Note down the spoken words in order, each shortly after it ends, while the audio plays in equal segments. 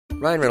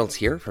Ryan Reynolds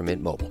here from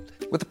Mint Mobile.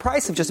 With the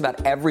price of just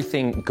about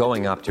everything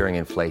going up during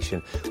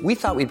inflation, we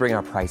thought we'd bring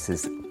our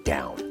prices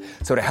down.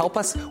 So to help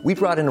us, we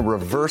brought in a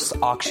reverse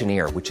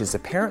auctioneer, which is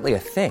apparently a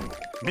thing.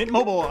 Mint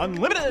Mobile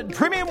Unlimited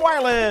Premium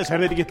Wireless. How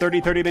to get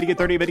 30, 30, bit to get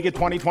 30, bit to get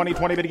 20, 20,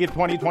 20, bit to get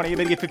 20, 20,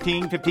 bit to get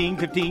 15, 15,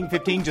 15,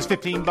 15, just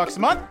 $15 a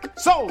month?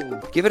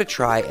 Sold! Give it a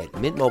try at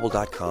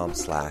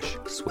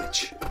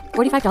mintmobile.com/switch.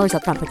 $45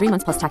 up front for 3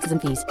 months plus taxes and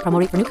fees. Promo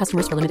rate for new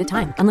customers for limited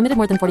time. Unlimited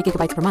more than 40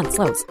 gigabytes per month.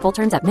 Slows full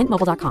terms at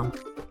mintmobile.com.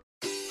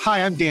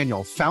 Hi, I'm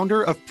Daniel,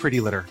 founder of Pretty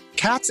Litter.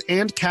 Cats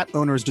and cat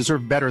owners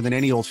deserve better than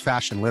any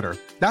old-fashioned litter.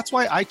 That's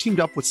why I teamed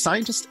up with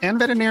scientists and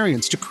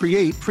veterinarians to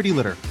create Pretty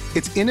Litter.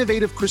 Its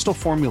innovative crystal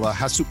formula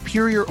has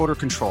superior odor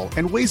control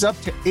and weighs up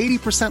to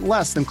 80%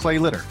 less than clay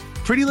litter.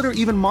 Pretty Litter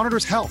even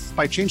monitors health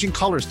by changing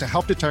colors to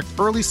help detect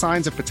early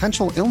signs of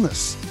potential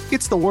illness.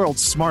 It's the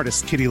world's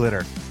smartest kitty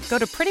litter. Go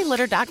to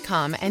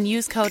prettylitter.com and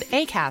use code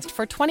ACAST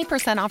for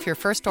 20% off your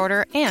first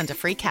order and a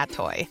free cat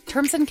toy.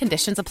 Terms and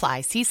conditions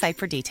apply. See site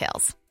for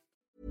details.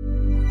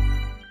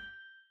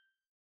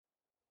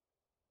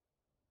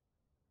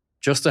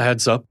 Just a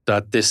heads up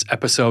that this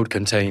episode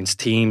contains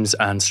themes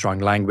and strong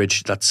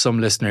language that some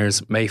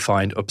listeners may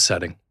find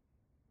upsetting.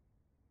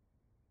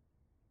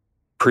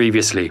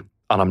 Previously,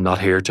 and I'm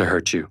not here to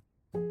hurt you.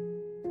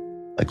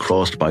 I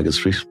crossed Bagot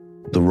Street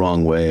the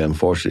wrong way.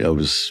 Unfortunately, I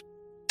was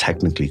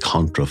technically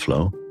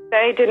contraflow.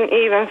 They didn't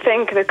even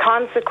think the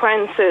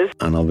consequences.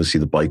 And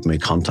obviously the bike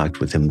made contact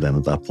with him then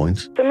at that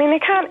point. I mean, they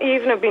can't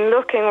even have been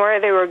looking where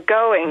they were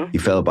going. He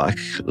fell back,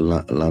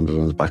 landed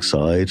on his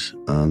backside,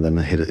 and then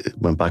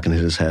went back and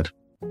hit his head.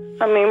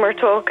 I mean, we're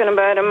talking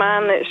about a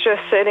man that's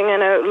just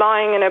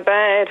lying in a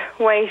bed,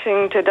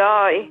 waiting to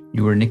die.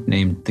 You were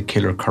nicknamed the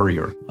Killer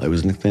Courier. I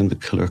was nicknamed the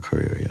Killer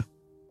Courier, yeah.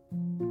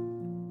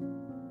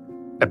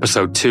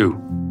 Episode 2,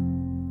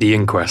 The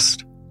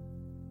Inquest.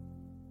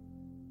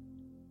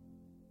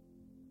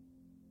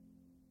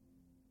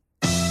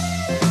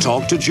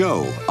 Talk to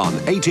Joe on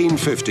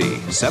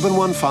 1850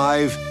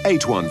 715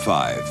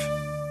 815.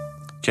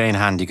 Jane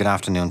Handy, good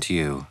afternoon to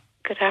you.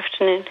 Good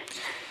afternoon.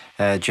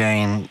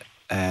 Jane,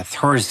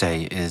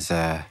 Thursday is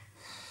a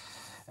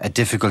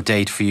difficult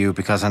date for you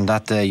because on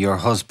that day your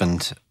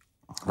husband,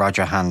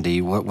 Roger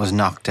Handy, was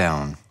knocked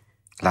down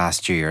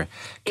last year.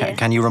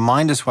 Can you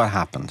remind us what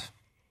happened?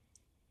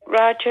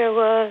 Roger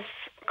was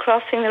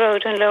crossing the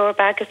road on Lower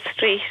Bagot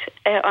Street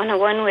on a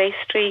one-way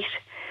street.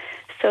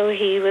 So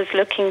he was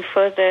looking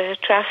for the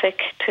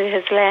traffic to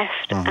his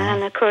left,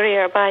 and a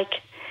courier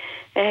bike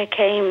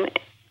came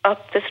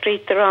up the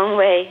street the wrong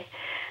way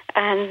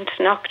and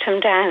knocked him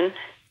down.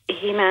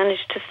 He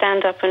managed to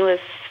stand up and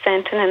was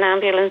sent in an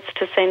ambulance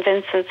to St.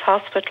 Vincent's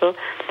Hospital,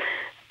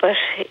 but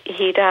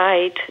he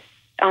died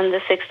on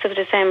the 6th of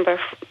December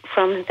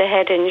from the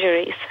head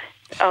injuries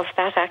of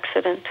that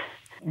accident.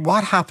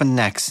 What happened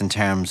next in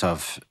terms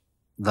of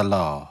the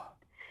law?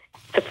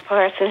 The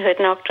person who had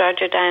knocked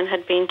Roger down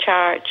had been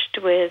charged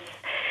with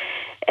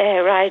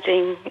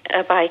riding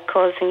a bike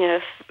causing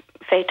a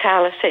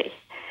fatality,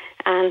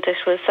 and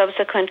it was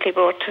subsequently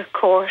brought to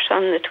court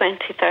on the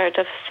 23rd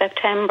of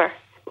September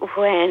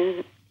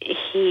when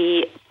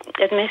he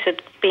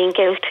admitted being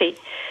guilty,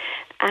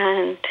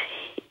 and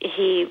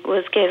he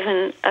was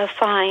given a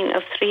fine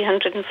of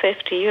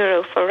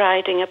 €350 for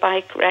riding a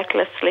bike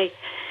recklessly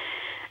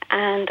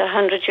and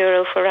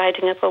 €100 for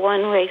riding up a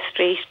one-way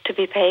street to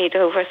be paid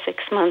over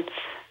 6 months.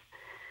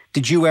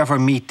 Did you ever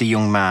meet the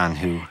young man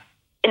who...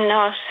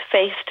 Not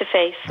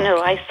face-to-face,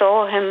 no. I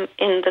saw him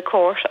in the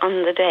court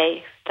on the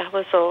day, that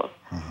was all.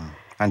 Mm-hmm.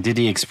 And did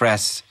he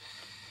express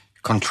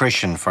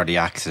contrition for the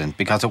accident?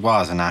 Because it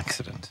was an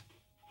accident.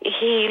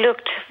 He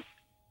looked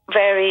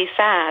very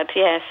sad,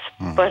 yes,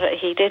 but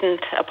he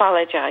didn't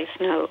apologise,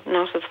 no,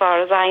 not as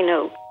far as I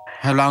know.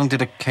 How long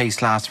did the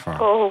case last for?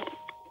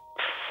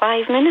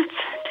 5 minutes,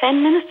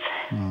 10 minutes.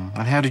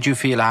 And how did you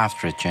feel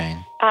after it,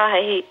 Jane?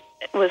 I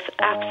was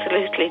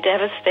absolutely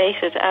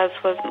devastated, as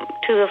was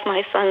 2 of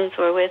my sons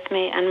were with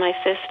me and my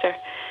sister,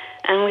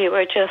 and we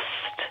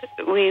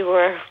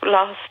were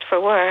lost for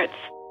words.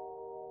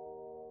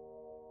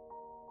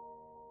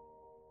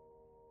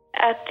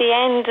 At the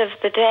end of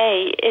the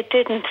day, it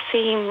didn't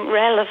seem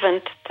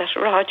relevant that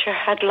Roger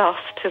had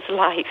lost his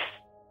life.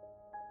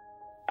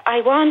 I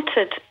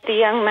wanted the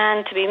young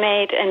man to be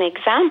made an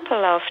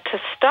example of, to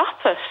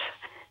stop it.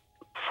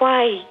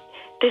 Why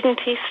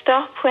didn't he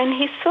stop when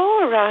he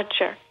saw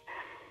Roger?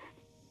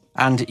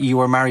 And you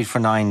were married for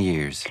 9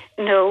 years?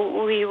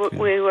 No, we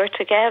were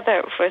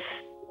together for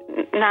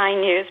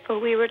 9 years, but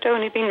we were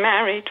only been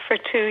married for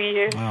 2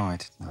 years. Oh, I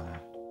didn't know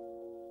that.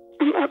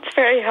 That's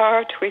very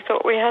hard. We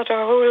thought we had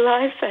our whole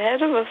lives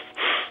ahead of us.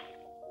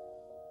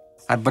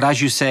 But as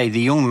you say, the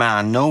young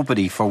man,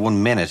 nobody for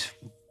 1 minute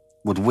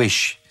would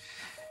wish,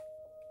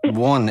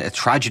 one, a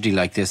tragedy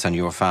like this on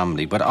your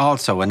family, but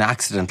also an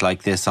accident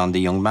like this on the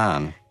young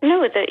man.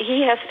 No, that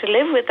he has to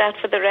live with that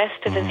for the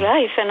rest of his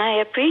life, and I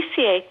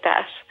appreciate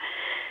that.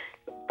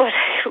 But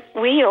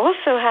we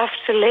also have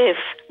to live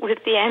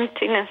with the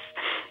emptiness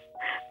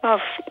of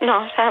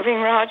not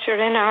having Roger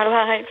in our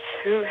lives,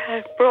 who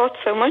had brought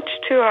so much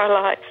to our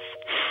lives.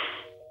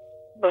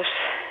 but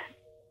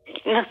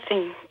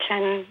nothing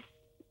can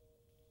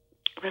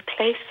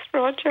replace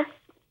Roger.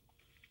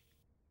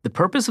 The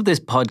purpose of this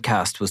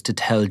podcast was to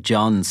tell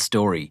John's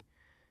story,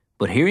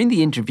 but hearing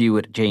the interview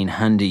with Jane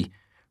Handy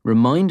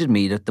reminded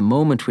me that the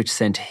moment which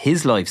sent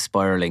his life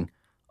spiralling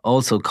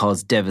also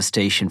caused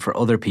devastation for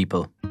other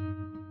people.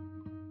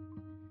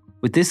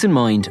 With this in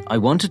mind, I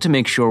wanted to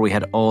make sure we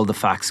had all the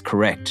facts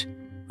correct,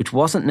 which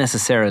wasn't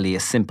necessarily a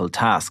simple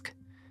task.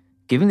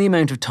 Given the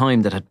amount of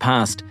time that had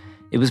passed,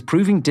 it was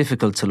proving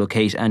difficult to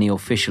locate any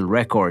official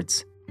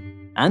records.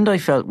 And I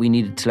felt we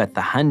needed to let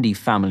the Handy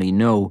family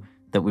know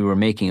that we were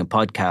making a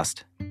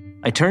podcast.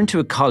 I turned to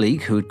a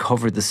colleague who had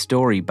covered the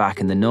story back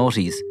in the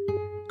noughties.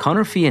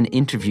 Conor Feehan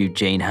interviewed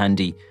Jane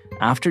Handy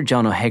after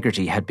John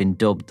O'Hegarty had been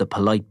dubbed the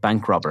polite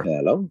bank robber.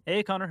 Hello.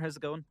 Hey Conor, how's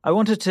it going? I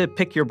wanted to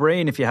pick your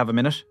brain if you have a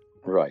minute.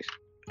 Right.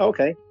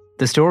 Okay.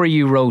 The story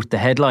you wrote, the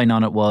headline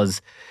on it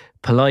was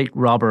 "Polite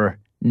Robber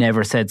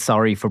Never Said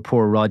Sorry for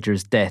Poor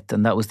Roger's Death,"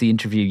 and that was the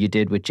interview you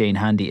did with Jane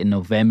Handy in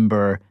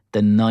November the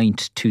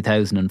 9th,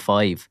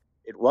 2005.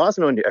 It was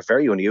a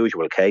very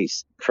unusual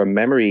case. From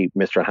memory,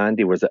 Mr.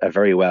 Handy was a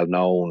very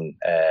well-known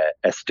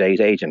estate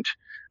agent,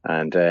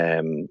 and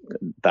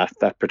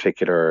that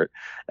particular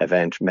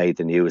event made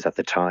the news at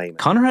the time.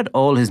 Conor had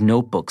all his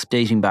notebooks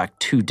dating back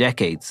 2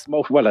 decades.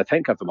 Well, I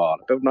think of them all,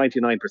 about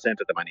 99%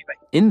 of them anyway.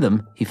 In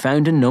them, he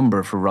found a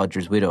number for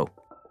Roger's widow.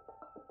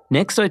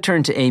 Next, I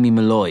turned to Amy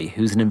Malloy,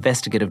 who's an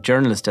investigative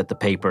journalist at the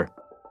paper.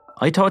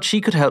 I thought she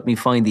could help me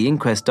find the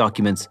inquest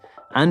documents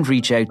and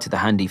reach out to the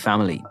Handy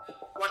family.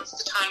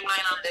 What's the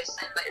timeline on this?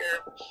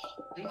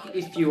 And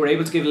if you were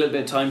able to give a little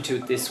bit of time to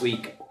it this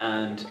week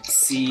and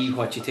see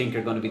what you think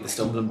are going to be the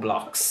stumbling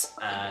blocks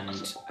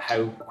and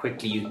how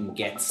quickly you can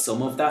get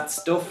some of that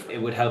stuff, it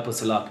would help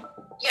us a lot.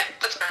 Yeah,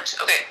 that's grand.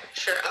 Okay,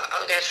 sure.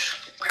 I'll get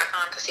crack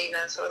on this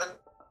evening. So then.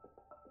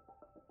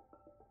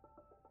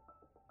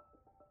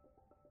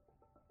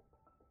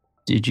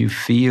 Did you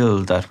feel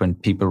that when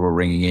people were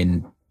ringing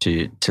in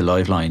to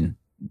Liveline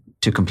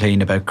to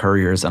complain about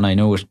couriers, and I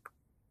know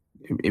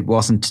it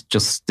wasn't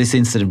just, this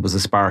incident was a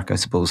spark, I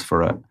suppose,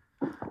 for a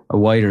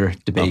wider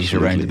debate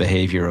Absolutely. around the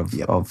behaviour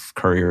of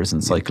couriers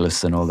and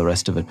cyclists and all the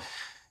rest of it.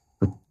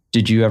 But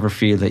did you ever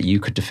feel that you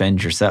could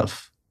defend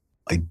yourself?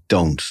 I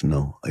don't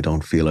know. I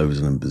don't feel I was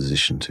in a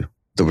position to.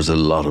 There was a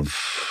lot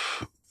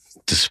of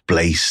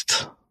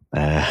displaced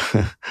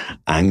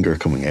anger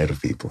coming out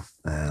of people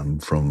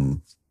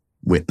from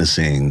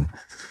witnessing,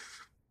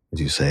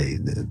 as you say,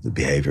 the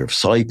behaviour of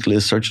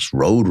cyclists or just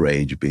road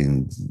rage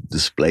being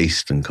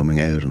displaced and coming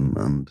out.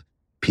 And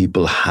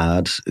people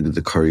had,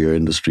 the courier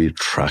industry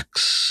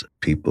attracts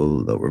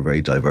people that were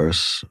very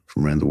diverse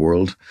from around the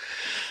world.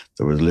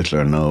 There was little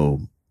or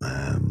no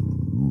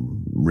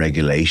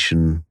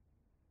regulation.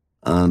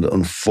 And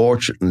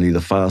unfortunately, the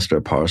faster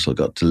a parcel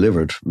got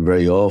delivered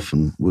very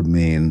often would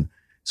mean,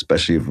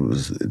 especially if it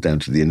was down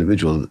to the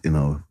individual,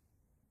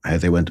 how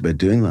they went about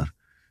doing that.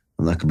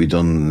 And that could be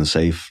done in a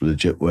safe,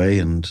 legit way.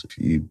 And if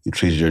you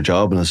treated your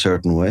job in a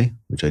certain way,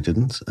 which I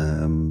didn't,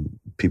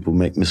 people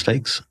make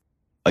mistakes.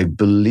 I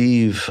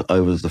believe I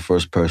was the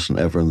first person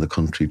ever in the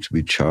country to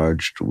be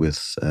charged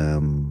with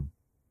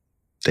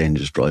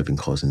dangerous driving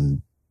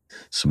causing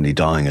somebody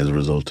dying as a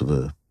result of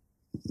a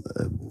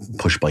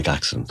push bike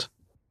accident.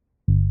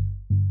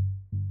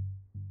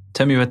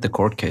 Tell me about the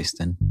court case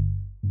then.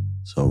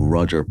 So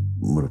Roger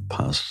would have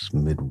passed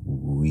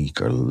midweek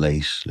or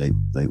late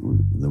in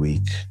the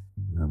week.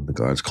 And the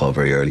guards called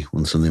very early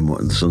one Sunday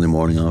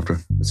morning after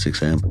at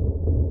 6 a.m.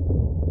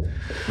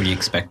 Were you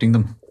expecting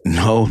them?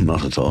 No,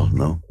 not at all,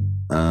 no.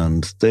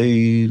 And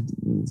they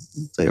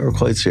were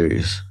quite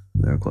serious.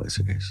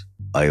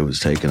 I was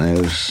taken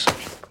out.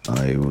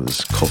 I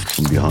was cuffed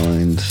from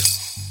behind,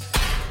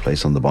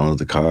 placed on the bonnet of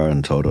the car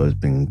and told I was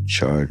being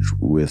charged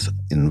with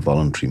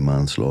involuntary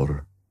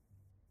manslaughter.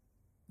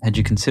 Had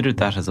you considered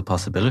that as a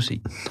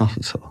possibility? Not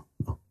at all,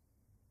 no.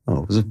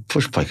 No, it was a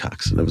push bike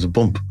accident. It was a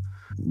bump.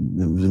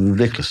 It was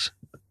ridiculous.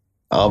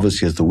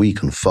 Obviously, as the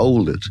week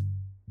unfolded,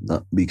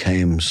 that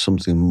became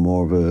something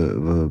more of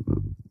a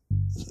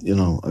I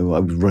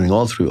was running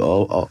all through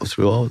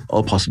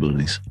all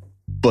possibilities.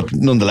 But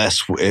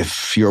nonetheless,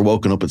 if you're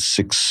woken up at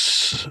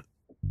six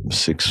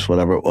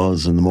whatever it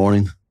was in the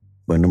morning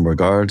by a number of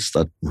guards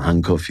that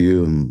handcuff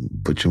you and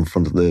put you in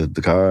front of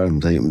the car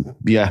and say,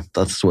 yeah,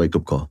 that's the wake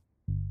up call.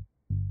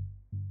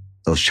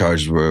 Those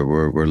charges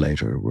were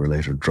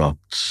later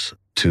dropped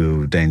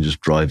to dangerous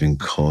driving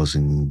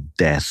causing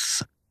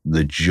death.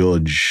 The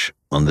judge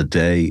on the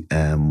day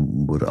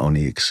would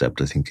only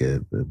accept, I think,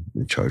 a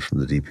charge from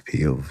the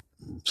DPP of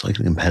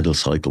cycling in pedal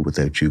cycle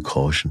without due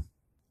caution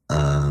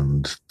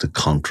and the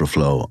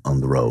contraflow on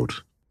the road.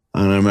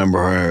 And I remember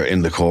her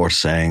in the court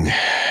saying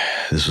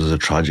this was a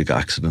tragic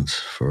accident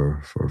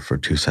for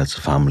two sets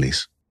of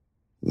families.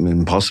 I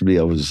mean, possibly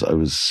I was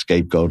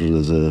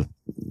scapegoated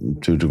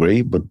to a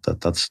degree, but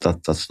that's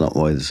not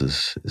why this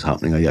is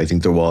happening. I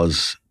think there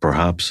was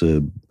perhaps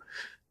a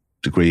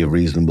degree of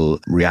reasonable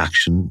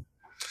reaction.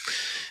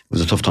 It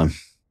was a tough time.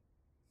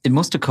 It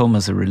must have come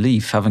as a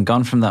relief, having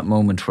gone from that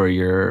moment where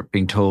you're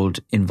being told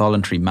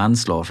involuntary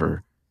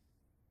manslaughter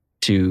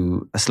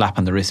to a slap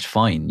on the wrist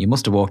fine. You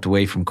must have walked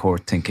away from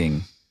court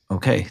thinking,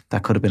 okay,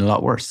 that could have been a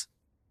lot worse.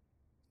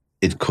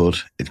 It could,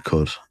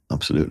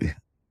 absolutely.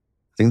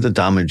 I think the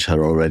damage had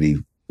already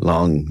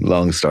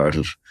long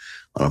started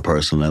on a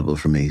personal level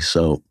for me.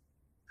 So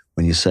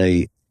when you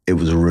say it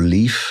was a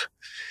relief,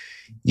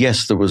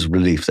 yes, there was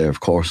relief there, of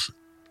course,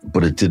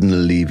 but it didn't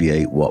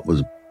alleviate what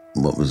was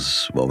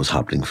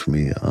happening for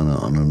me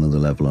on another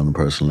level, on a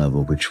personal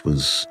level, which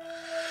was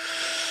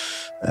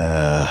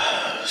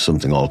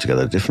something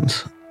altogether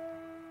different.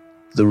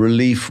 The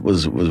relief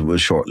was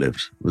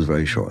short-lived. It was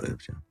very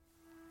short-lived, yeah.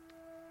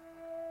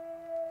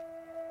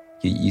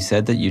 You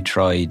said that you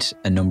tried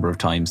a number of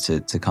times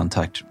to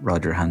contact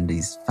Roger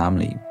Handy's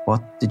family.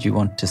 What did you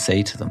want to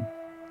say to them?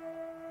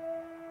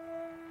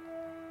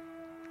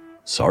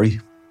 Sorry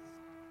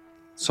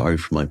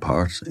for my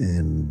part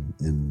in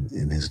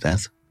his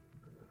death.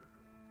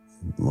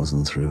 It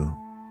wasn't through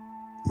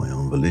my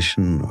own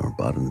volition or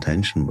bad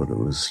intention, but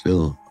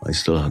I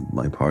still had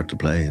my part to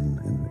play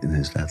in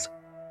his death.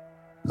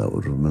 That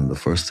would have been the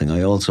first thing.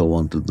 I also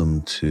wanted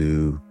them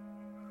to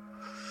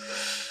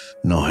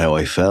know how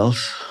I felt.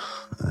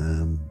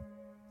 And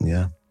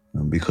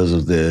because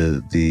of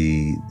the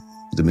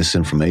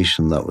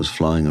misinformation that was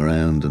flying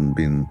around and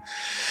being,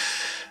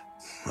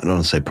 I don't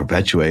want to say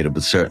perpetuated,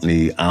 but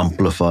certainly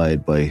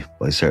amplified by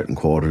certain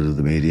quarters of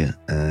the media.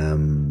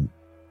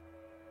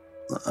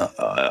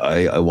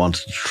 I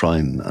wanted to try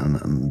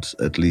and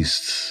at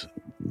least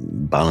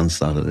balance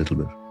that a little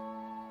bit.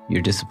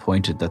 You're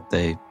disappointed that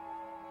they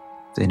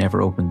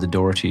never opened the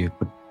door to you,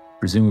 but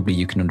presumably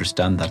you can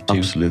understand that too.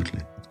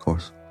 Absolutely, of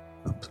course,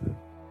 absolutely.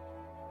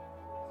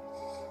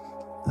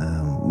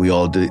 We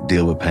all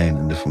deal with pain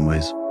in different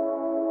ways.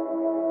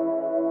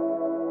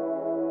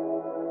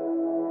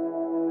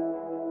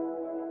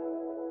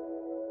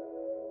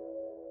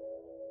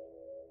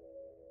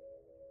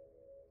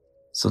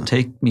 So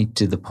take me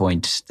to the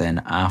point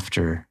then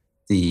after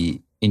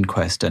the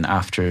inquest and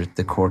after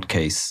the court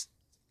case.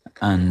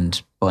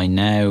 And by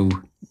now,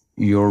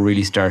 you're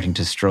really starting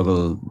to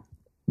struggle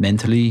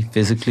mentally,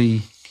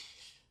 physically.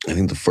 I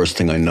think the first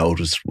thing I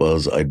noticed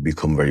was I'd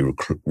become very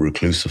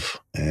reclusive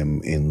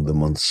in the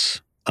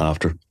months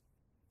after.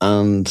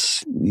 And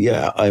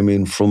yeah, I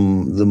mean,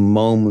 from the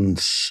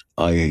moment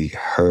I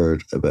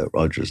heard about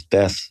Roger's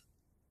death,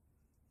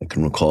 I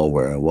can recall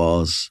where I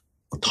was,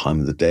 what time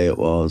of the day it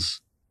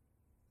was.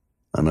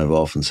 And I've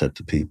often said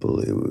to people,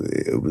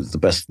 it was the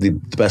best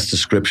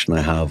description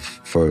I have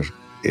for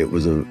it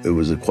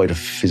was quite a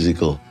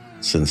physical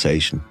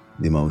sensation,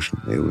 the emotion.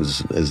 It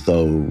was as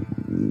though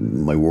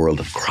my world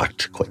had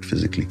cracked quite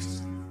physically,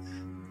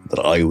 that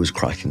I was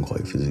cracking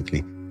quite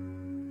physically.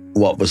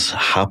 What was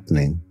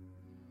happening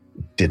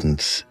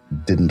didn't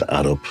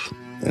add up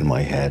in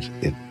my head.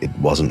 It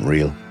wasn't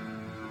real.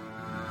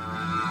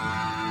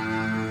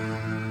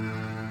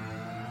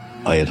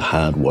 I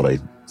had what I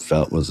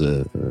felt was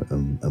a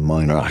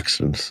minor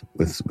accident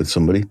with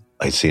somebody.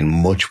 I'd seen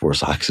much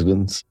worse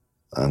accidents,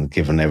 and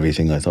given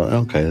everything, I thought,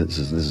 okay, this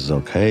is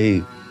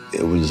okay.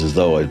 It was as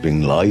though I'd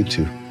been lied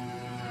to.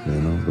 You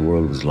know, the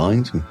world was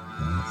lying to me.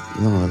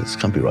 No, this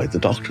can't be right. The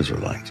doctors were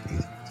lying to me.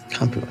 It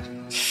can't be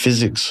right.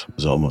 Physics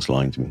was almost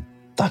lying to me.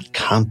 That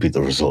can't be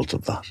the result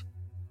of that.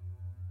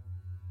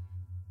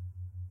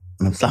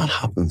 And if that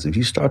happens, if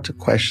you start to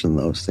question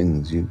those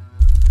things, it's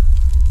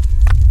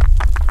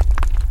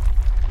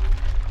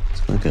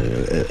like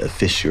a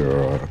fissure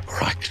or a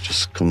crack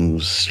just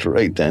comes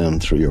straight down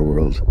through your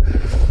world.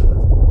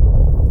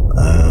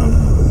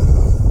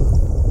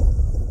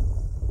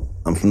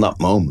 And from that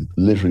moment,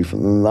 literally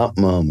from that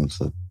moment,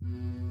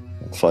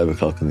 at 5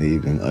 o'clock in the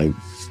evening,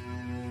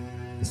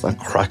 as that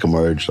crack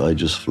emerged, I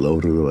just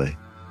floated away.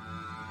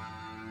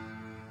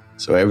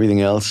 So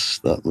everything else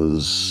that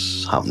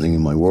was happening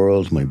in my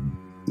world,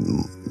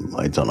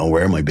 I don't know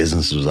where my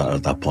business was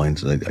at that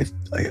point.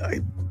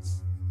 I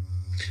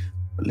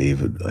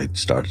believe I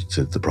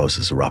started the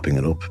process of wrapping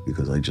it up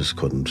because I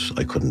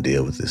couldn't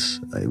deal with this.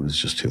 It was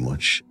just too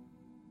much.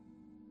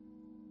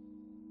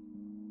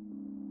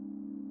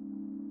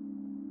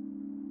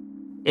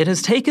 It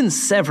has taken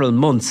several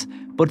months,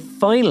 but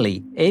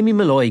finally, Amy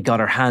Malloy got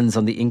her hands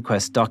on the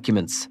inquest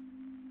documents.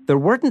 There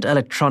weren't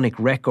electronic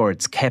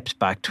records kept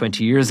back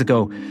 20 years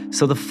ago,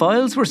 so the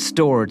files were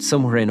stored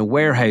somewhere in a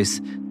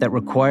warehouse that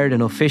required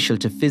an official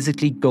to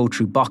physically go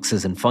through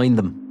boxes and find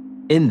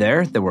them. In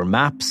there were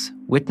maps,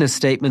 witness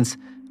statements,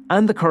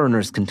 and the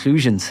coroner's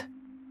conclusions.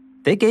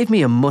 They gave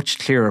me a much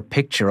clearer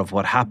picture of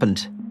what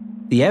happened.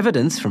 The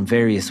evidence from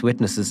various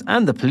witnesses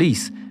and the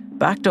police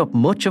backed up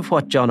much of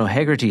what John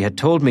O'Hegarty had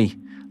told me,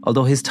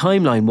 although his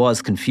timeline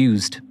was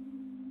confused.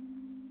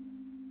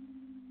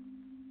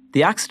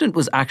 The accident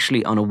was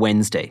actually on a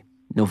Wednesday,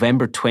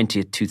 November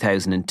 20th,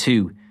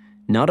 2002,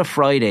 not a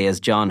Friday as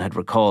John had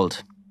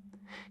recalled.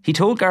 He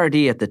told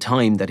Gardaí at the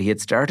time that he had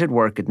started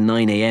work at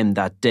 9 a.m.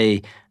 that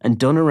day and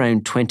done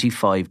around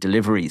 25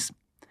 deliveries.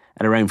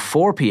 At around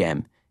 4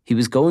 p.m, he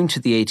was going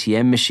to the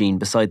ATM machine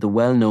beside the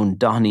well-known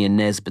Dohenny and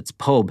Nesbitt's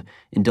pub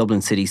in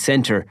Dublin city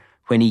centre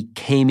when he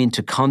came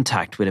into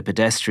contact with a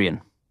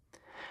pedestrian.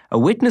 A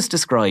witness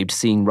described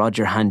seeing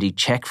Roger Handy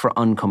check for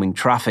oncoming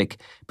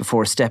traffic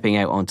before stepping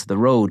out onto the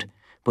road,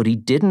 but he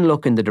didn't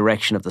look in the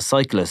direction of the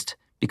cyclist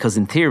because,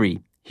 in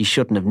theory, he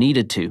shouldn't have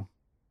needed to.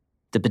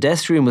 The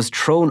pedestrian was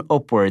thrown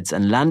upwards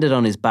and landed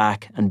on his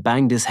back and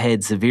banged his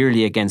head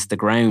severely against the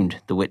ground,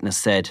 the witness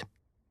said.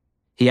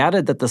 He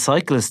added that the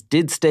cyclist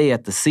did stay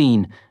at the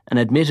scene and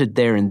admitted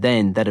there and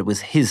then that it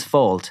was his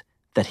fault,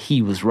 that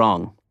he was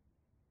wrong.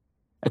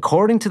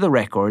 According to the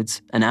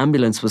records, an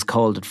ambulance was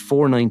called at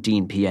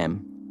 4:19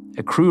 p.m.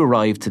 A crew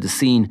arrived to the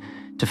scene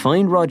to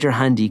find Roger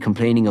Handy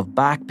complaining of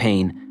back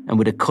pain and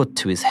with a cut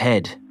to his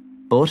head.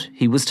 But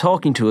he was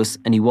talking to us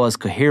and he was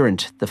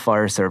coherent, the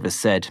fire service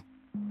said.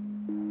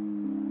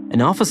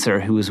 An officer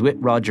who was with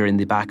Roger in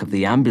the back of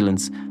the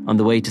ambulance on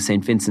the way to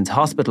St. Vincent's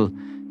Hospital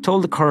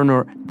told the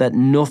coroner that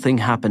nothing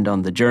happened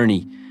on the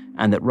journey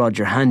and that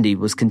Roger Handy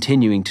was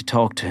continuing to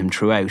talk to him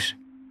throughout.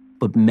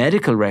 But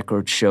medical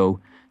records show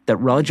that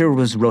Roger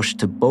was rushed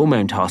to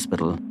Beaumont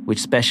Hospital, which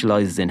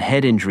specialises in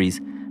head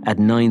injuries, at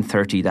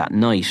 9:30 that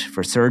night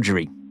for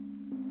surgery.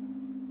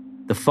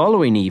 The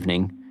following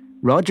evening,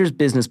 Roger's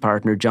business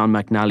partner John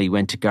McNally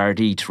went to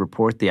Gardaí to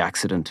report the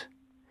accident.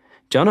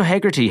 John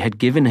O'Hegarty had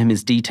given him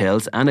his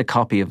details and a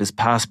copy of his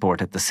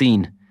passport at the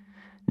scene.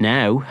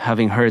 Now,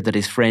 having heard that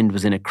his friend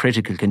was in a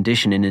critical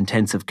condition in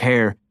intensive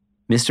care,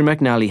 Mr.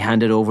 McNally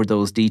handed over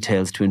those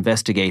details to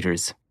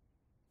investigators.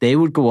 They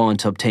would go on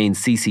to obtain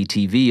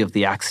CCTV of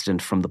the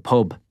accident from the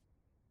pub.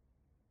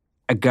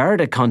 A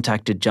Garda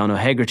contacted John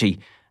O'Hegarty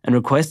and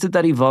requested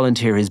that he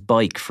volunteer his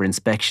bike for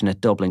inspection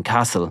at Dublin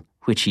Castle,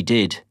 which he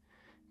did.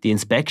 The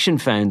inspection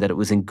found that it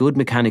was in good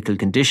mechanical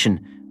condition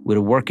with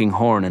a working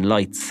horn and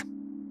lights.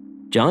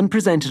 John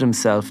presented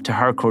himself to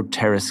Harcourt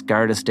Terrace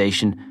Garda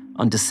Station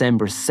on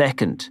December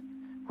 2nd,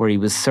 where he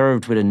was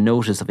served with a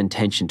notice of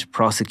intention to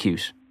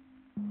prosecute.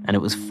 And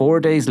it was 4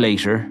 days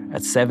later,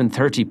 at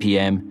 7:30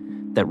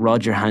 p.m, that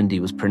Roger Handy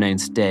was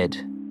pronounced dead.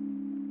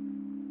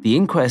 The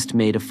inquest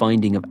made a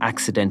finding of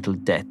accidental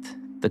death.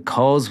 The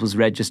cause was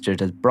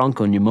registered as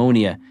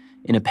bronchopneumonia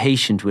in a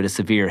patient with a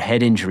severe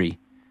head injury,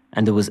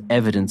 and there was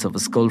evidence of a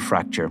skull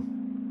fracture.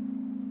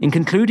 In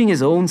concluding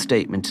his own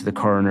statement to the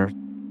coroner,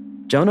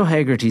 John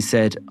O'Hegarty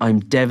said,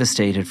 "I'm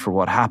devastated for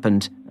what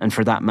happened and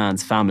for that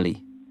man's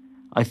family.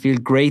 I feel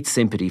great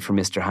sympathy for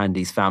Mr.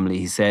 Handy's family,"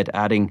 he said,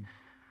 adding,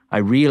 "I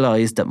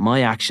realised that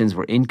my actions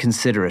were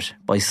inconsiderate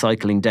by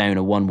cycling down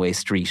a one-way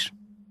street."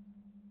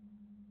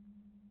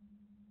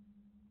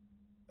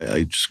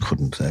 I just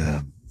couldn't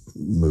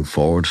move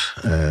forward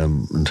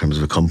in terms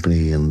of a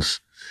company, and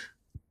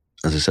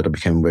as I said, I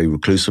became very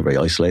reclusive, very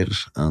isolated,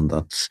 and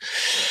that's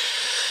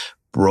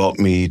brought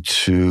me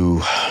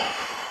to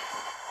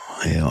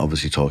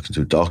obviously talking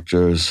to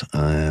doctors,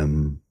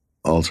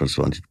 all sorts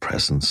of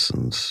antidepressants,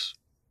 and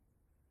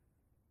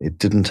it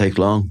didn't take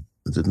long.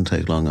 It didn't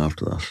take long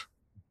after that.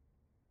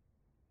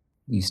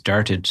 You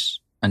started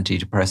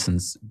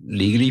antidepressants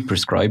legally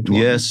prescribed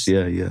ones? Yes,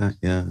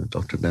 yeah. A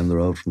doctor down the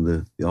road from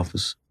the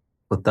office.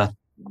 But that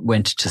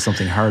went to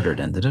something harder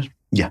then, did it?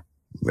 Yeah,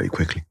 very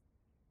quickly.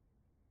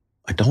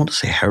 I don't want to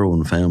say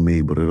heroin found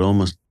me, but it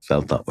almost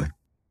felt that way.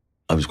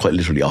 I was quite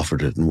literally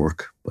offered it in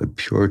work by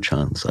pure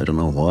chance. I don't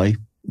know why,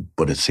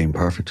 but it seemed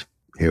perfect.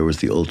 Here was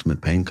the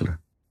ultimate painkiller.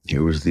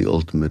 Here was the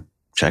ultimate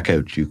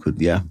checkout. You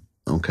could,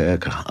 okay,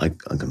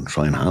 I can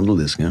try and handle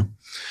this now.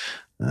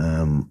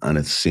 And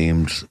it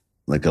seemed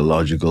like a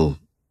logical,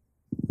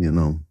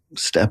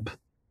 step.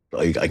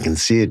 I can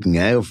see it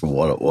now for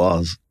what it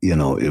was.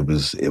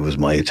 It was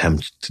my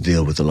attempt to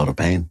deal with a lot of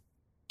pain.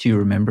 Do you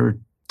remember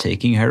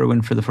taking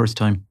heroin for the first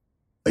time?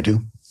 I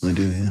do,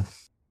 yeah.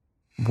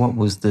 What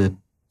was the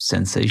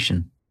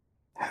sensation?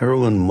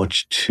 Heroin,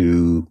 much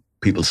to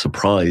people's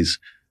surprise,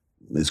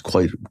 is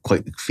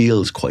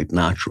feels quite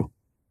natural.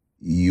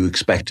 You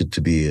expect it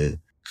to be a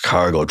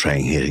cargo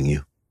train hitting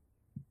you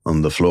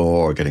on the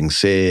floor, getting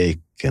sick,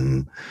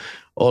 and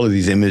all of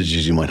these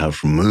images you might have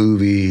from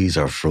movies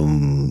or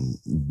from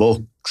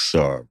books,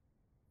 or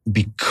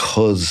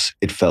because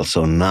it felt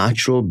so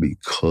natural,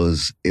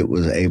 because it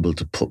was able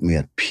to put me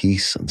at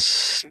peace and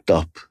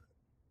stop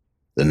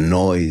the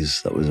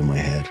noise that was in my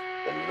head.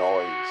 The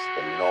noise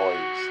that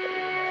was in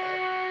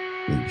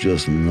my head.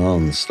 Just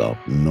non-stop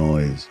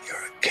noise. You're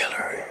a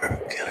killer, you're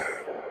a killer.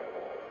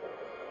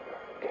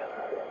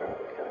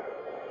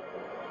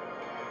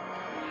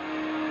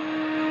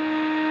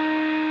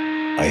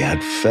 I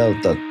had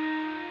felt that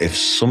if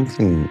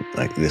something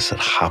like this had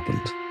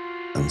happened,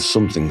 and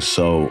something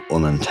so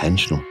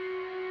unintentional,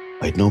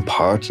 I had no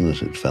part in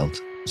it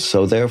felt.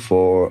 So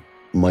therefore,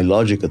 my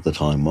logic at the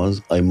time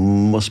was, I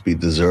must be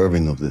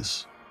deserving of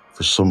this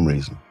for some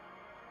reason.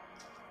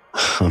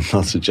 I'm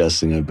not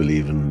suggesting I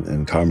believe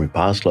in karmic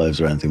past lives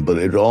or anything, but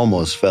it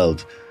almost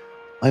felt,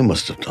 I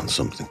must have done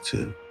something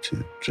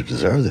to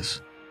deserve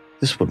this.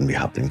 This wouldn't be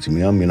happening to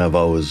me. I mean, I've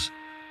always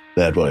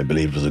led what I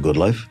believed was a good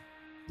life.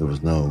 There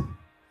was no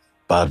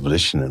bad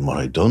volition in what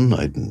I'd done.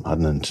 I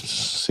hadn't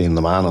seen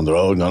the man on the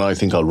road and I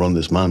think I'll run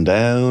this man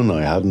down.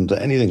 I hadn't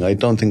anything. I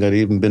don't think I'd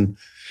even been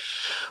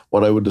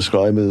what I would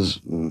describe as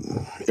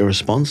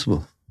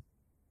irresponsible,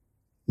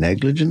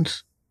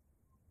 negligent.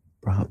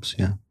 perhaps,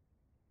 yeah.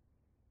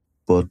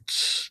 But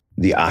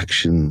the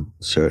action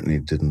certainly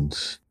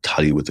didn't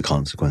tally with the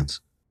consequence.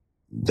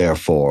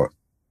 Therefore,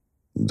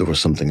 there was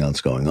something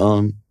else going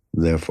on.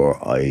 Therefore,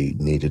 I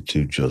needed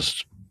to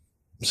just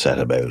set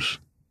about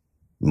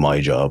my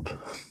job.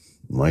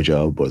 My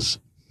job was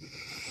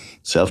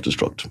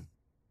self-destruct.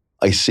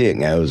 I see it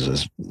now as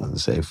I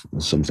say,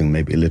 something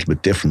maybe a little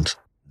bit different.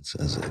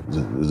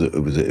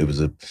 It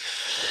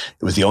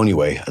was the only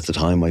way at the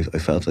time I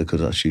felt I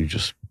could actually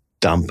just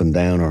dampen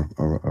down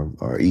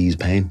or ease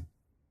pain.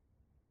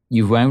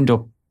 You've wound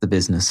up the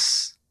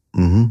business.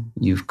 Mm-hmm.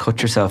 You've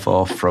cut yourself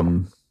off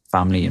from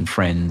family and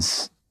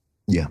friends.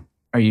 Yeah.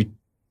 Are you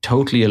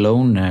totally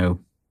alone now,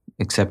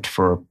 except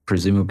for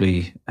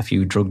presumably a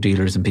few drug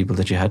dealers and people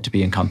that you had to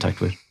be in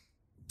contact with?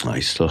 I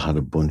still had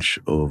a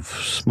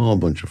small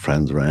bunch of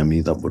friends around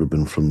me. That would have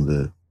been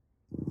a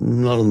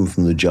lot of them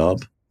from the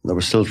job. They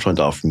were still trying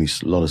to offer me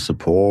a lot of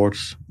support,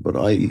 but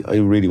I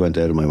really went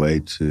out of my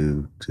way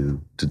to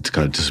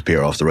kind of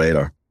disappear off the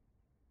radar.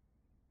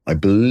 I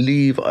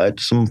believe at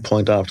some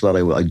point after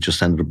that, I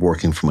just ended up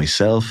working for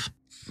myself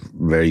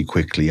very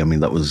quickly. I mean,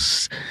 that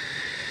was,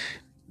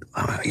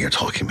 you're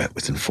talking about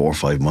within 4 or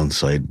 5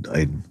 months, I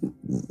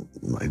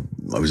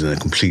was in a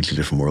completely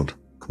different world.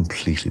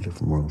 Completely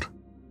different world.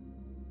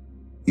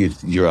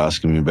 You're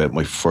asking me about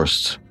my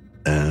first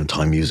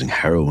time using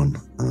heroin,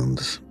 and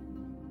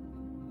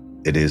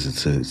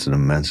it's an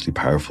immensely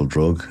powerful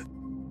drug.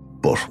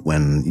 But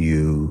when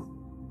you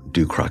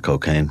do crack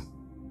cocaine,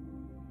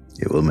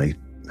 it will make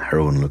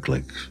heroin look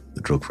like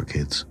a drug for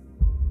kids.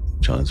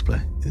 Child's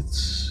play.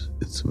 It's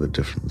of a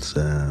different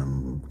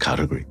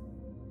category.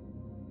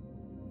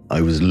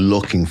 I was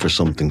looking for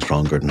something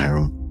stronger than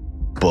heroin,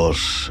 but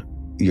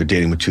you're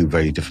dealing with two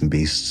very different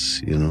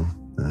beasts, you know.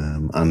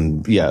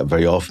 And yeah,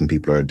 very often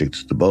people are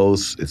addicted to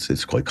both.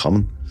 It's quite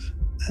common.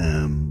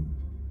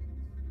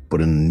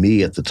 But in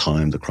me at the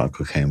time, the crack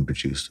cocaine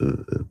produced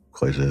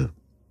quite a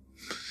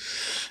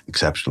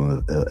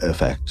exceptional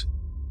effect.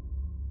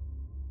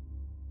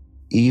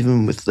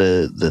 Even with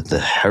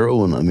the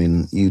heroin, I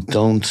mean, you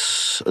don't,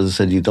 as I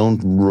said, you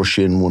don't rush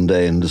in one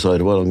day and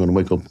decide, well, I'm going to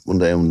wake up one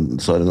day and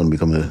decide I'm going to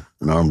become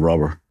an armed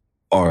robber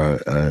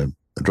or a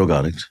drug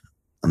addict.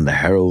 And the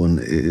heroin,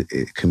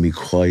 it can be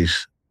quite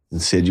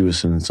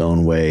insidious in its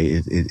own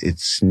way. It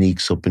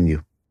sneaks up in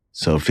you.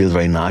 So it feels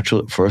very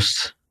natural at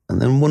first.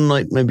 And then one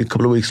night, maybe a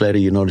couple of weeks later,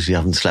 you notice you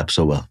haven't slept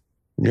so well.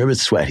 And you're a bit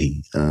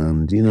sweaty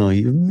and, you know,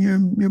 you're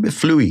a bit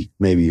fluey,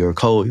 maybe, you're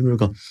cold.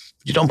 But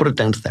you don't put it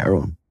down to the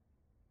heroin.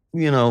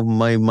 You know,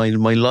 my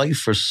life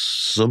for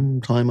some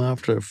time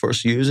after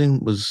first using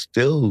was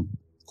still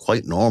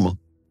quite normal.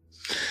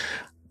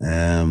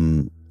 I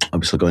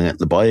was still going out on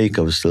the bike.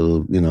 I was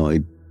still, you know,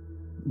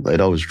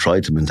 I'd always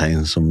tried to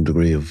maintain some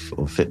degree of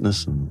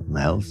fitness and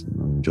health,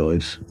 and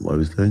enjoyed what I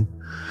was doing.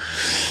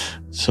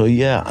 So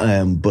yeah,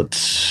 but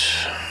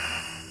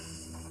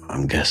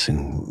I'm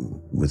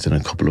guessing within a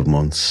couple of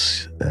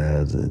months,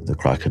 the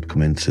crack had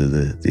come into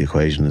the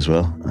equation as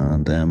well,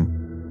 and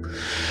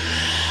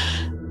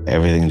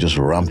everything just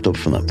ramped up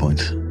from that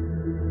point.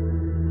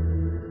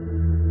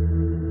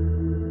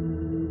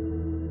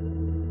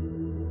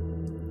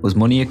 Was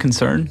money a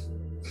concern?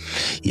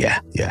 Yeah.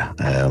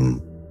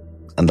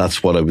 And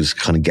that's what I was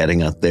kind of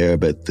getting at there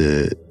about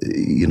the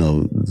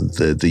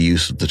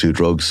use of the two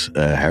drugs.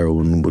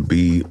 Heroin would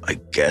be, I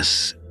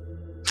guess,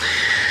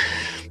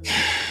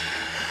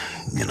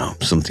 you know,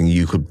 something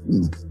you could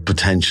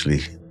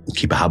potentially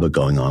keep a habit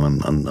going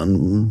on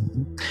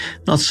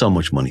and not so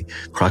much money.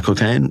 Crack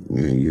cocaine,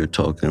 you're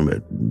talking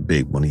about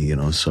big money, you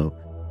know. So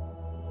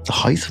the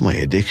height of my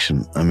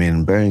addiction, I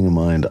mean, bearing in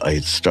mind I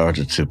had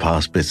started to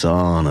pass bits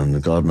on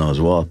and God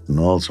knows what and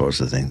all sorts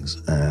of things.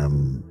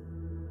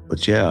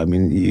 But yeah, I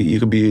mean,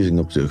 you could be using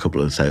up to a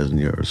couple of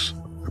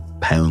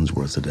 €1,000, pounds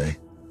worth a day.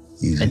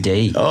 Easily. A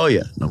day? Oh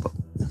yeah, no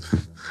problem.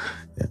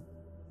 Yeah.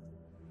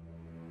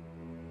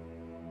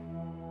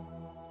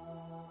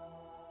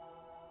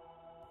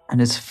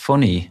 And it's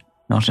funny,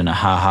 not in a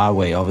ha-ha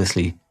way,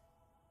 obviously,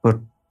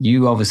 but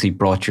you obviously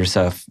brought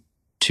yourself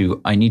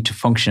to, I need to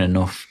function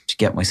enough to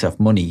get myself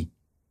money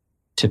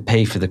to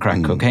pay for the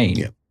crack cocaine.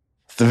 Yeah.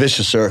 The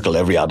vicious circle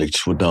every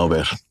addict would know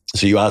about.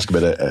 So you ask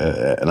about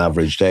an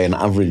average day. An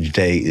average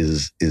day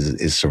is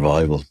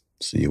survival.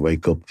 So you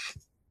wake up,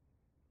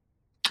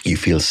 you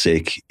feel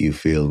sick, you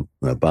feel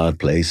in a bad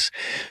place.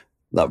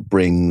 That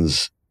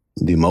brings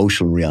the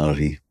emotional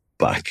reality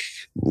back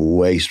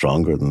way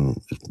stronger than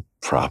it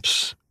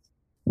perhaps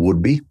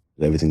would be.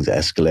 Everything's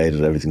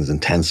escalated, everything's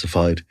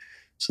intensified.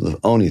 So the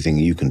only thing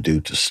you can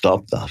do to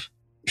stop that,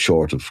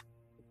 short of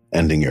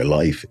ending your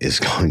life,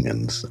 is going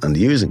and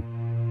using.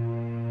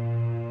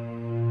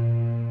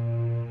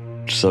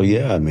 So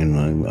yeah, I mean,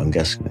 I'm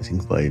guessing, I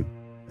think by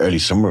early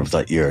summer of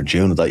that year,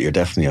 June of that year,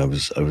 definitely I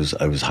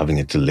was having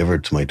it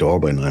delivered to my door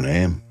by 9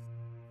 a.m.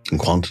 in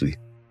quantity.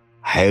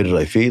 How did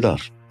I feed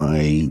that?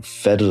 I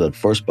fed it at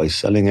first by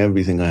selling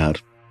everything I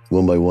had.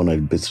 One by one, I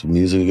had bits of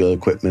musical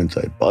equipment,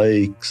 I had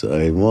bikes,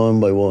 one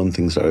by one,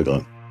 things started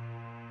going.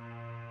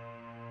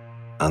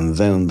 And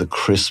then the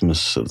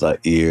Christmas of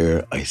that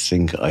year, I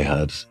think I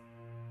had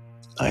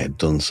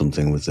done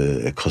something with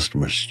a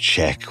customer's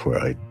check where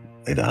I'd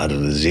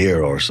added a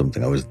zero or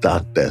something. I was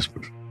that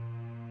desperate.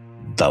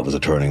 That was a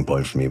turning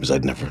point for me because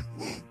I'd never...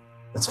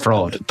 That's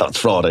fraud. That's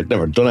fraud. I'd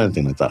never done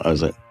anything like that. I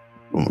was like,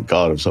 oh my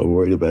God, I'm so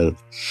worried about it.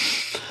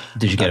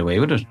 Did you get away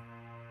with it?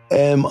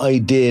 I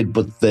did,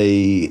 but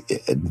they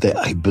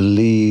I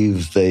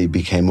believe they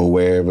became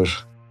aware of it,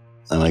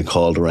 and I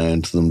called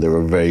around to them. They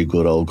were very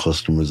good old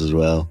customers as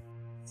well,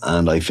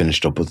 and I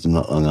finished up with them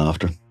not long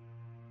after.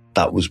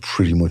 That was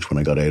pretty much when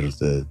I got out of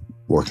the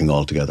working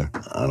altogether,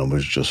 and it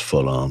was just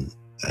full on.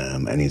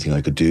 Anything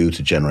I could do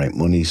to generate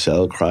money,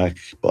 sell crack,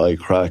 buy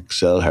crack,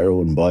 sell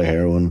heroin, buy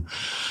heroin,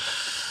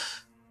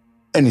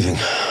 anything.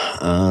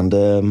 And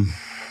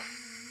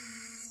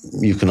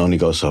you can only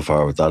go so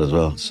far with that as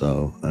well.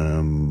 So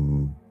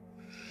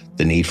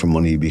the need for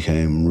money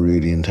became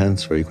really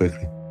intense very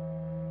quickly.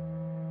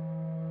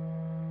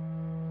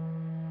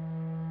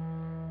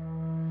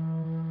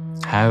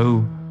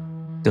 How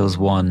does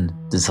one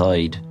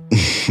decide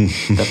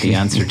that the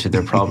answer to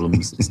their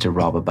problems is to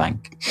rob a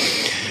bank?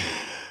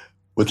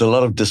 With a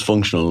lot of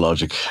dysfunctional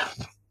logic,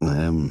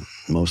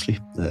 mostly.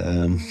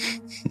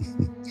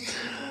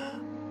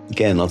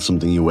 Again, not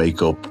something you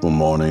wake up one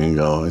morning and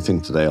go, I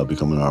think today I'll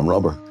become an armed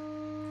robber.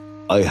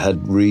 I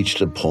had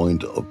reached a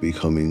point of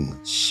becoming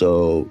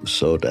so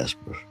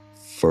desperate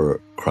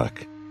for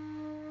crack.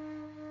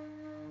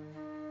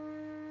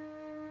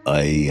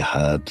 I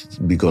had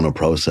begun a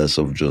process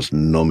of just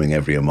numbing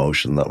every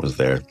emotion that was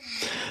there.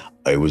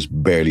 I was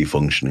barely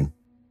functioning.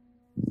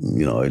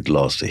 You know, I'd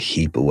lost a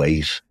heap of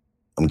weight.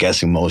 I'm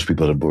guessing most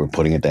people were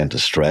putting it down to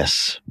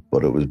stress,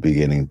 but it was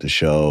beginning to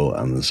show.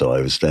 And so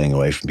I was staying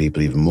away from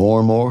people even more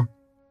and more.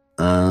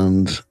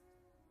 And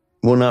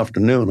one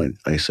afternoon,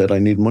 I said, I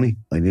need money.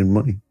 I need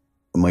money.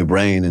 My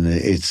brain, in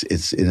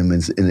its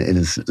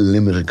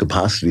limited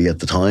capacity at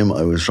the time,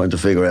 I was trying to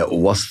figure out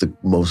what's the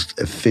most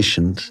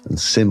efficient and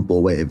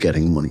simple way of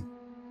getting money.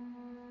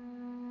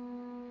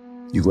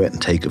 You go out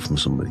and take it from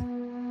somebody.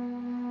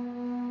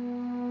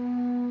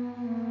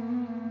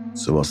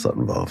 So what's that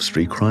involve?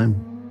 Street crime?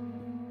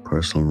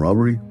 Personal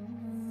robbery?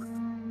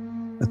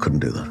 I couldn't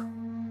do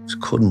that.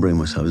 Just couldn't bring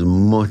myself as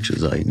much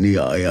as I need.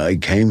 I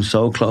came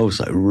so close.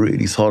 I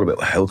really thought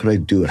about how could I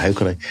do it? How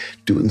could I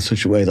do it in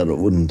such a way that it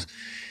wouldn't...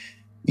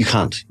 You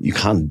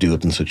can't do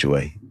it in such a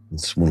way.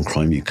 It's one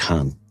crime you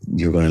can't.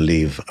 You're going to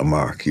leave a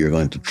mark. You're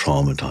going to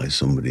traumatize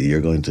somebody.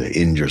 You're going to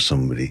injure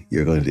somebody.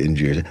 You're going to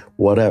injure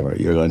whatever.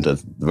 You're going to,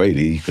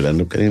 really, you could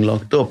end up getting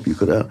locked up. You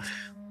could, but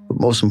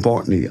most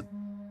importantly,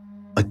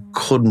 I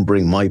couldn't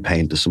bring my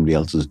pain to somebody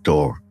else's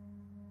door,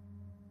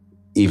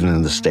 even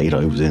in the state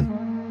I was in.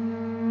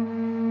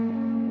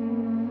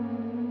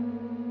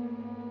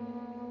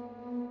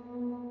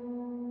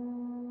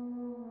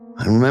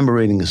 I remember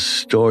reading a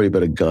story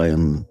about a guy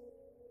on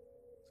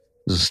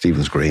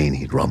Stephen's Green.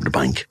 He'd robbed a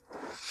bank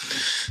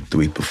the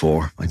week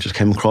before. I just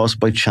came across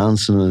by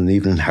chance in an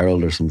Evening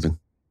Herald or something.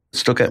 It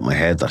stuck out in my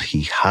head that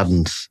he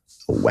hadn't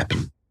a weapon.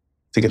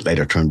 I think it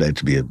later turned out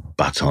to be a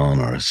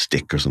baton or a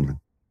stick or something.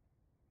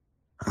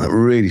 And it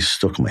really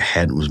stuck in my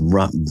head and was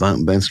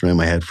bouncing around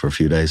my head for a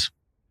few days.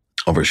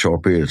 Over a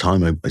short period of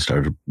time, I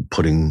started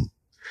putting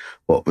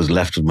what was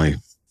left of my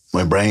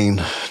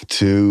brain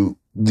to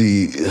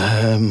the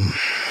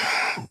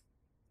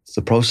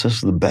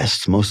process of the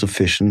best, most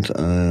efficient,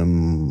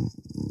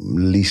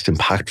 least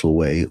impactful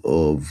way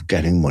of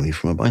getting money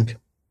from a bank.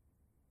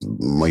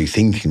 My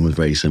thinking was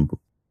very simple.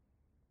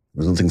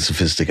 There was nothing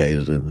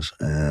sophisticated in it.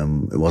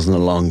 It wasn't a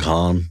long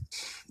con.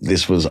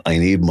 This was, I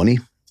need money.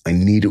 I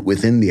need it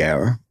within the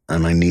hour,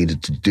 and I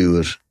needed to do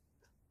it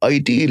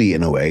ideally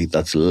in a way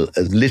that's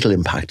as little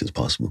impact as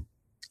possible.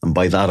 And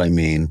by that I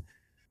mean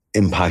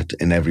impact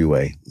in every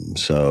way.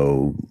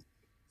 So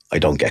I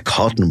don't get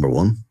caught, number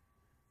one.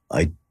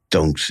 I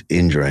don't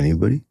injure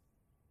anybody.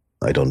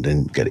 I don't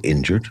get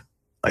injured.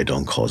 I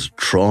don't cause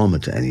trauma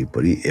to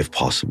anybody, if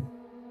possible,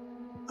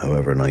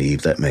 however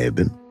naive that may have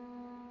been.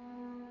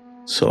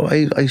 So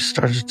I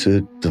started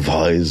to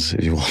devise,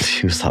 if you want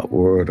to use that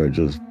word, or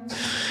just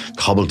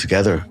cobble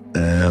together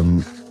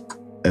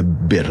a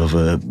bit of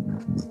a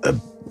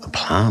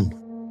plan.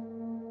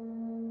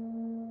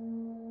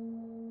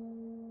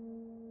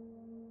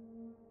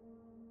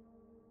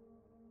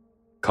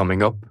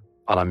 Coming up,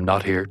 and I'm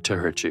not here to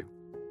hurt you.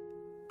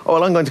 Oh,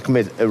 well, I'm going to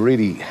commit a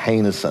really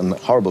heinous and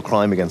horrible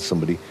crime against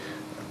somebody,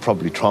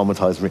 probably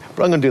traumatise me,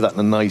 but I'm going to do that in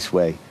a nice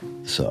way.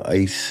 So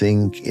I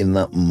think in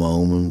that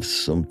moment,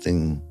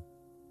 something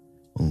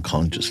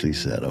unconsciously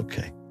said,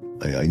 okay,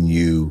 I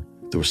knew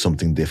there was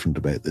something different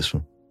about this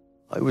one.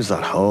 I was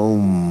at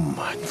home,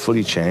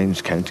 fully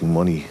changed, counting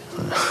money.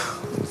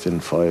 Within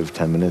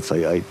 5-10 minutes,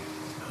 I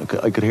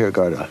could hear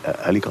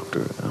a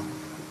helicopter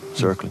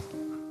circling.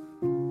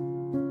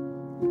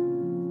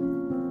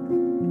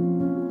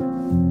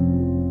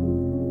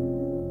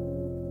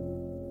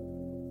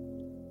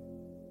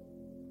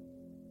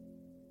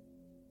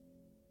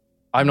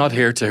 I'm Not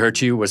Here to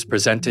Hurt You was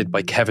presented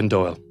by Kevin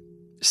Doyle.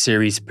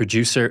 Series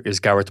producer is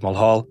Gareth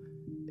Mulhall.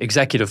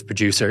 Executive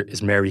producer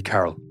is Mary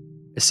Carroll.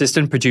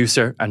 Assistant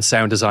producer and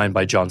sound design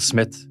by John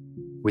Smith,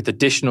 with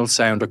additional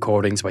sound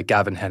recordings by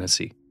Gavin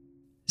Hennessy.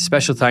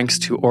 Special thanks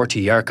to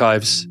RT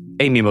Archives,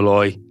 Amy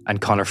Malloy and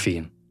Conor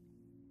Feehan.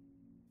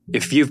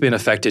 If you've been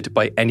affected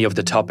by any of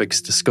the topics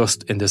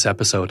discussed in this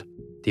episode,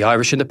 the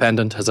Irish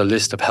Independent has a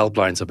list of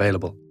helplines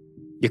available.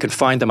 You can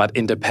find them at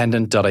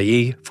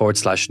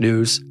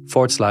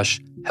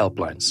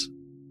independent.ie/news/helplines.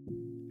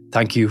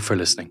 Thank you for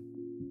listening.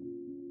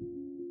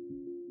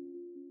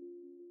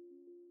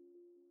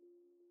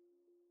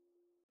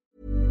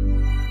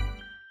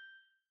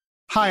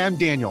 Hi, I'm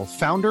Daniel,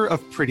 founder of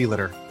Pretty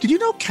Litter. Did you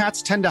know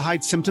cats tend to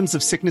hide symptoms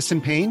of sickness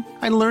and pain?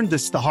 I learned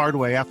this the hard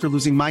way after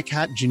losing my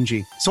cat,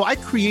 Gingy. So I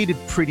created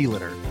Pretty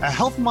Litter, a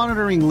health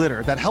monitoring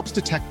litter that helps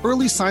detect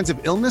early signs of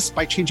illness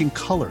by changing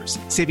colors,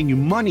 saving you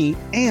money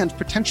and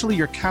potentially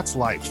your cat's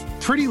life.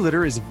 Pretty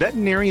Litter is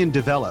veterinarian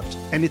developed,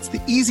 and it's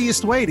the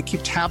easiest way to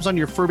keep tabs on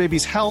your fur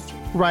baby's health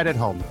right at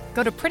home.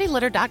 Go to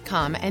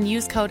prettylitter.com and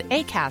use code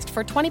ACAST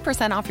for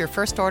 20% off your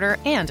first order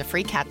and a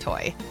free cat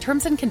toy.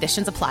 Terms and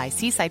conditions apply.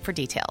 See site for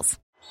details.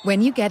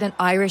 When you get an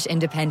Irish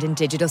Independent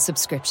digital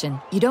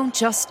subscription, you don't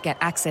just get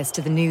access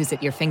to the news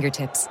at your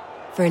fingertips.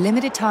 For a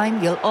limited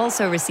time, you'll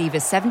also receive a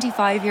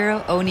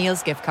 €75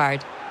 O'Neill's gift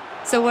card.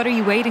 So what are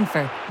you waiting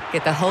for?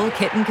 Get the whole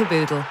kit and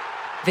caboodle.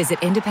 Visit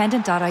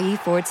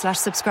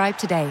independent.ie/subscribe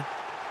today.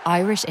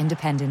 Irish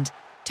Independent.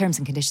 Terms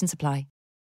and conditions apply.